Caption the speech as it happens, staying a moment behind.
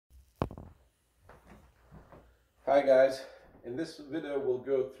Hi guys, in this video we'll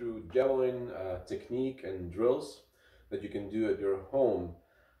go through javelin technique and drills that you can do at your home.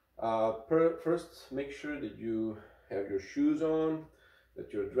 First, make sure that you have your shoes on,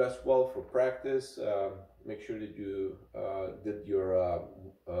 that you're dressed well for practice. Make sure that you did your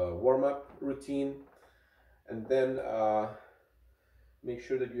warm-up routine, and then make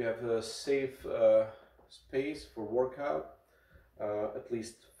sure that you have a safe space for workout, at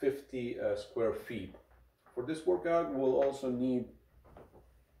least 50 square feet. For this workout, we'll also need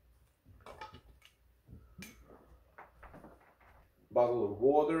a bottle of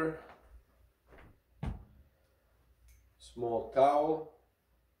water, small towel,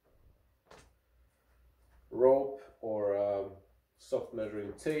 rope or soft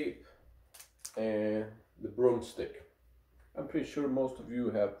measuring tape, and the broomstick. I'm pretty sure most of you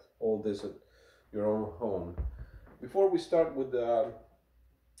have all this at your own home. Before we start with the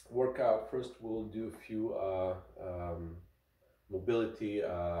workout, first we'll do a few mobility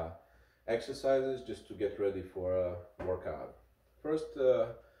exercises just to get ready for a workout. First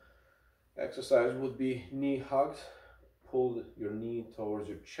exercise would be knee hugs. Pull your knee towards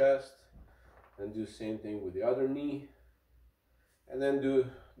your chest and do the same thing with the other knee, and then do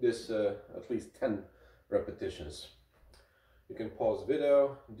this at least 10 repetitions. You can pause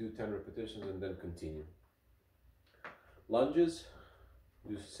video, do 10 repetitions, and then continue. Lunges,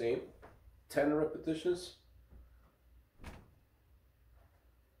 do the same, 10 repetitions.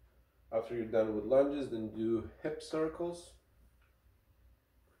 After you're done with lunges, then do hip circles.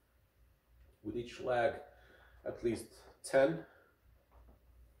 With each leg, at least 10.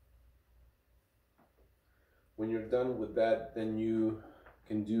 When you're done with that, then you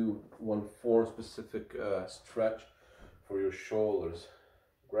can do one form specific stretch for your shoulders.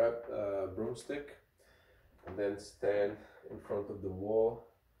 Grab a broomstick and then stand in front of the wall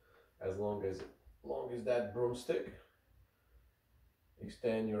as long as that broomstick.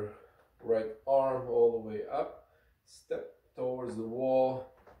 Extend your right arm all the way up, step towards the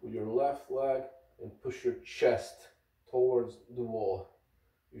wall with your left leg and push your chest towards the wall.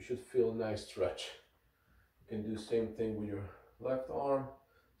 You should feel a nice stretch. You can do the same thing with your left arm,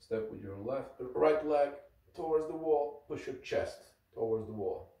 step with your right leg towards the wall, push your chest towards the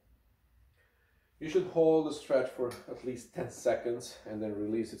wall. You should hold the stretch for at least 10 seconds and then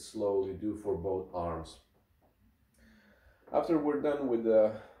release it slowly. Do for both arms. After we're done with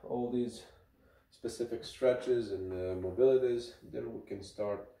all these specific stretches and mobilities, then we can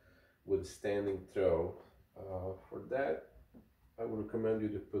start with standing throw. For that, I would recommend you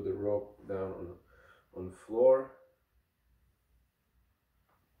to put the rope down on the floor.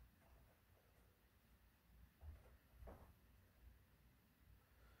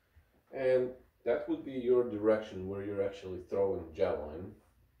 And that would be your direction where you're actually throwing javelin.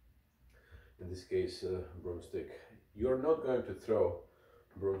 In this case, broomstick. You're not going to throw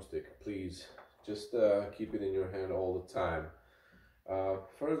broomstick, please. Just keep it in your hand all the time.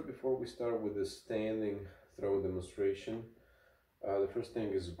 First, before we start with the standing throw demonstration, the first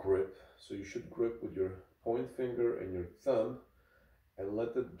thing is grip. So you should grip with your point finger and your thumb and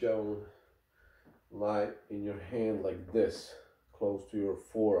let the javelin lie in your hand like this, close to your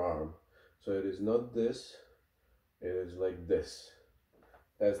forearm. So it is not this, it is like this.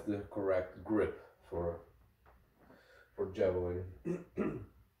 That's the correct grip for javelin.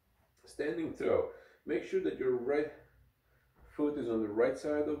 Standing throw. Make sure that your right foot is on the right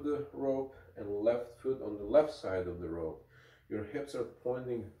side of the rope and left foot on the left side of the rope. Your hips are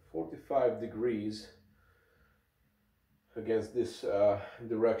pointing 45 degrees against this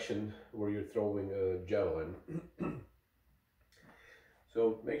direction where you're throwing a javelin.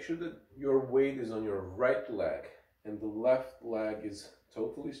 So make sure that your weight is on your right leg and the left leg is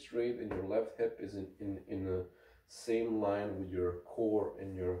totally straight and your left hip is in the same line with your core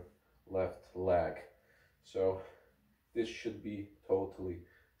and your left leg. So this should be totally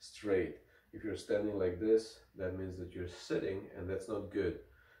straight. If you're standing like this, that means that you're sitting, and that's not good.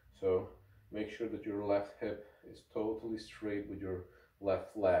 So make sure that your left hip is totally straight with your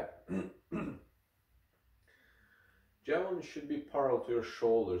left leg. Javelin should be parallel to your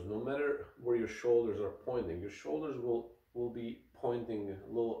shoulders, no matter where your shoulders are pointing. Your shoulders will be pointing a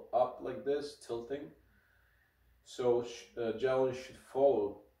little up like this, tilting. So javelin should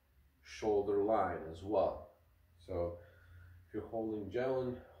follow shoulder line as well. So if you're holding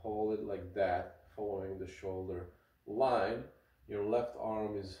javelin, hold it like that, following the shoulder line. Your left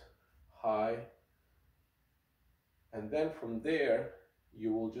arm is high, and then from there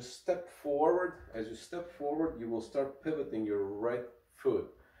you will just step forward. As you step forward, you will start pivoting your right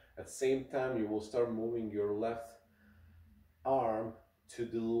foot. At the same time, you will start moving your left arm to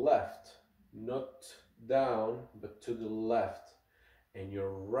the left not down, but to the left. And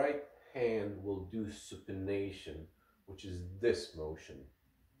your right hand will do supination, which is this motion.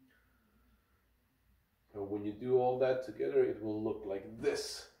 So when you do all that together, it will look like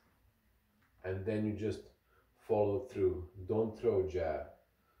this. And then you just follow through. Don't throw jab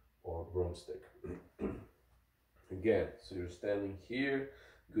or broomstick. Again, so you're standing here,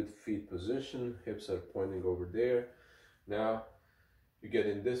 good feet position, hips are pointing over there. Now you get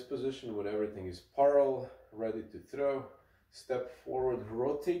in this position when everything is parallel, ready to throw. Step forward,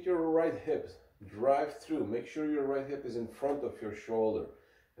 rotate your right hip, drive through, make sure your right hip is in front of your shoulder,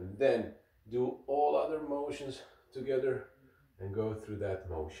 and then do all other motions together and go through that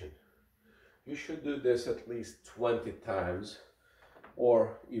motion. You should do this at least 20 times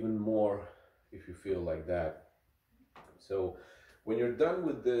or even more if you feel like that. So when you're done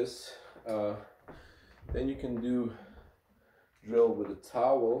with this, then you can do drill with a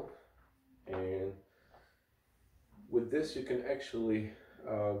towel, and with this you can actually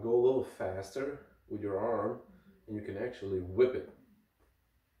go a little faster with your arm, and you can actually whip it,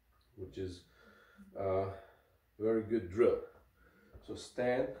 which is a very good drill. So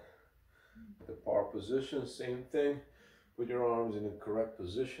stand, the par position, same thing, put your arms in the correct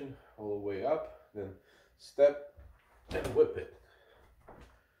position all the way up, then step and whip it.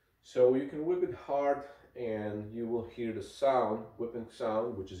 So you can whip it hard and you will hear the sound, whipping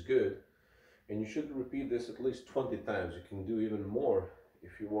sound, which is good. And you should repeat this at least 20 times. You can do even more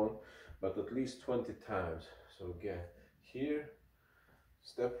if you want, but at least 20 times. So again, here,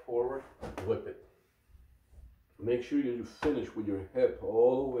 step forward, whip it. Make sure you finish with your hip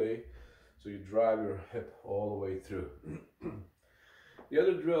all the way, so you drive your hip all the way through. The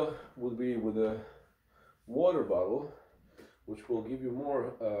other drill would be with a water bottle, which will give you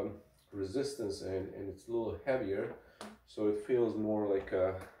more resistance, and it's a little heavier, so it feels more like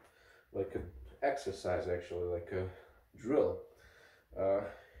a exercise, actually, like a drill.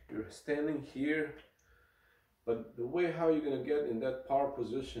 You're standing here, but the way how you're gonna get in that power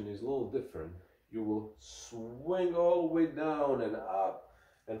position is a little different. You will swing all the way down and up,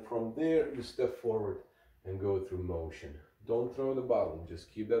 and from there you step forward and go through motion. Don't throw the bottle,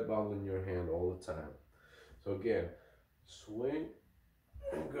 just keep that bottle in your hand all the time. So again, swing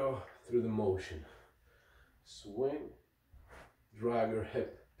and go through the motion. Swing, drive your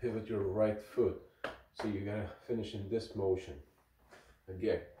hip, pivot your right foot. So you're gonna finish in this motion.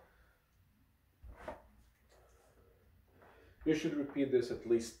 Again, you should repeat this at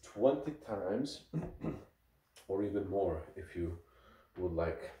least 20 times or even more if you would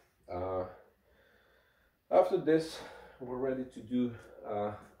like. After this, we're ready to do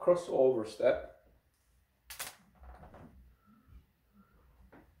a crossover step.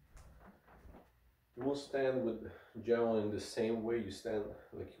 You will stand with Javelin the same way you stand,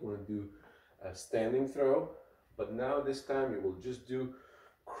 like you want to do a standing throw, but now this time you will just do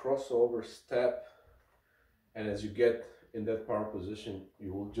crossover step, and as you get in that power position,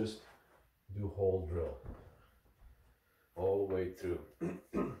 you will just do whole drill all the way through.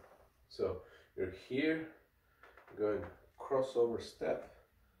 So you're here, going crossover step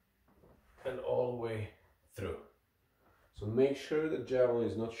and all the way through. So make sure the Javelin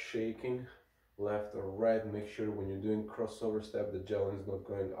is not shaking left or right. Make sure when you're doing crossover step, the Javelin is not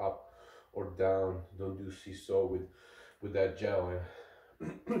going up or down. Don't do seesaw with that Javelin.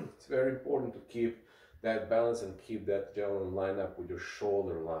 It's very important to keep that balance and keep that Javelin line up with your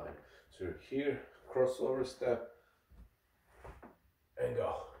shoulder line. So you're here, crossover step, and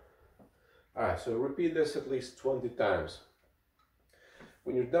go. All right, so repeat this at least 20 times.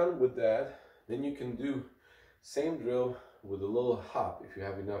 When you're done with that, then you can do same drill with a little hop if you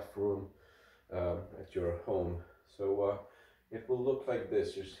have enough room at your home. So it will look like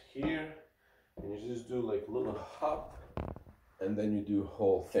this. Just here, and you just do like a little hop, and then you do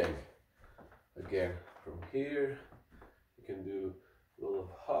whole thing. Again, from here, you can do a little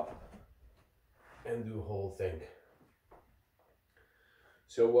hop and do whole thing.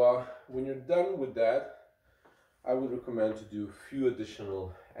 So when you're done with that, I would recommend to do a few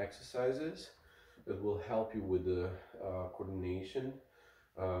additional exercises that will help you with the coordination,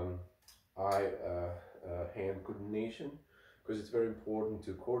 eye-hand coordination, because it's very important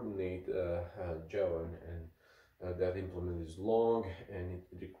to coordinate Javelin, and that implement is long and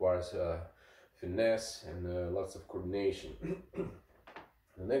it requires finesse and lots of coordination.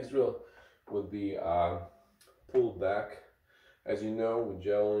 The next drill would be pull back. As you know, with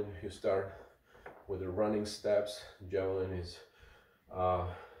Javelin, you start with the running steps. Javelin is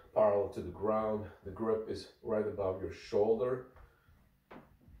parallel to the ground. The grip is right above your shoulder.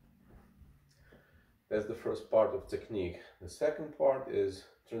 That's the first part of technique. The second part is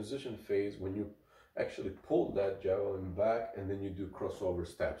transition phase when you actually pull that javelin back and then you do crossover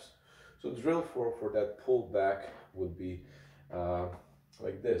steps. So drill for that pull back would be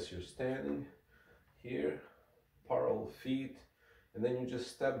like this. You're standing here, parallel feet, and then you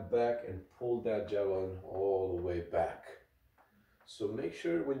just step back and pull that javelin all the way back. So make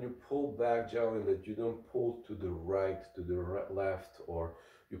sure when you pull back javelin that you don't pull to the right, to the left, or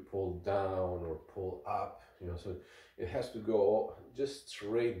you pull down or pull up, you know, so it has to go just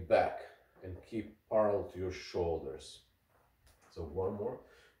straight back and keep parallel to your shoulders. So one more,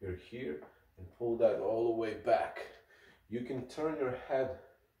 you're here and pull that all the way back. You can turn your head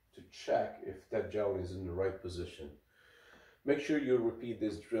to check if that javelin is in the right position. Make sure you repeat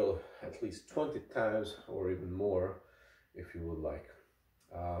this drill at least 20 times or even more if you would like.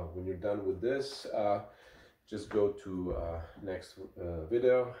 When you're done with this, just go to next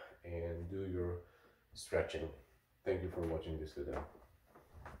video and do your stretching. Thank you for watching this video.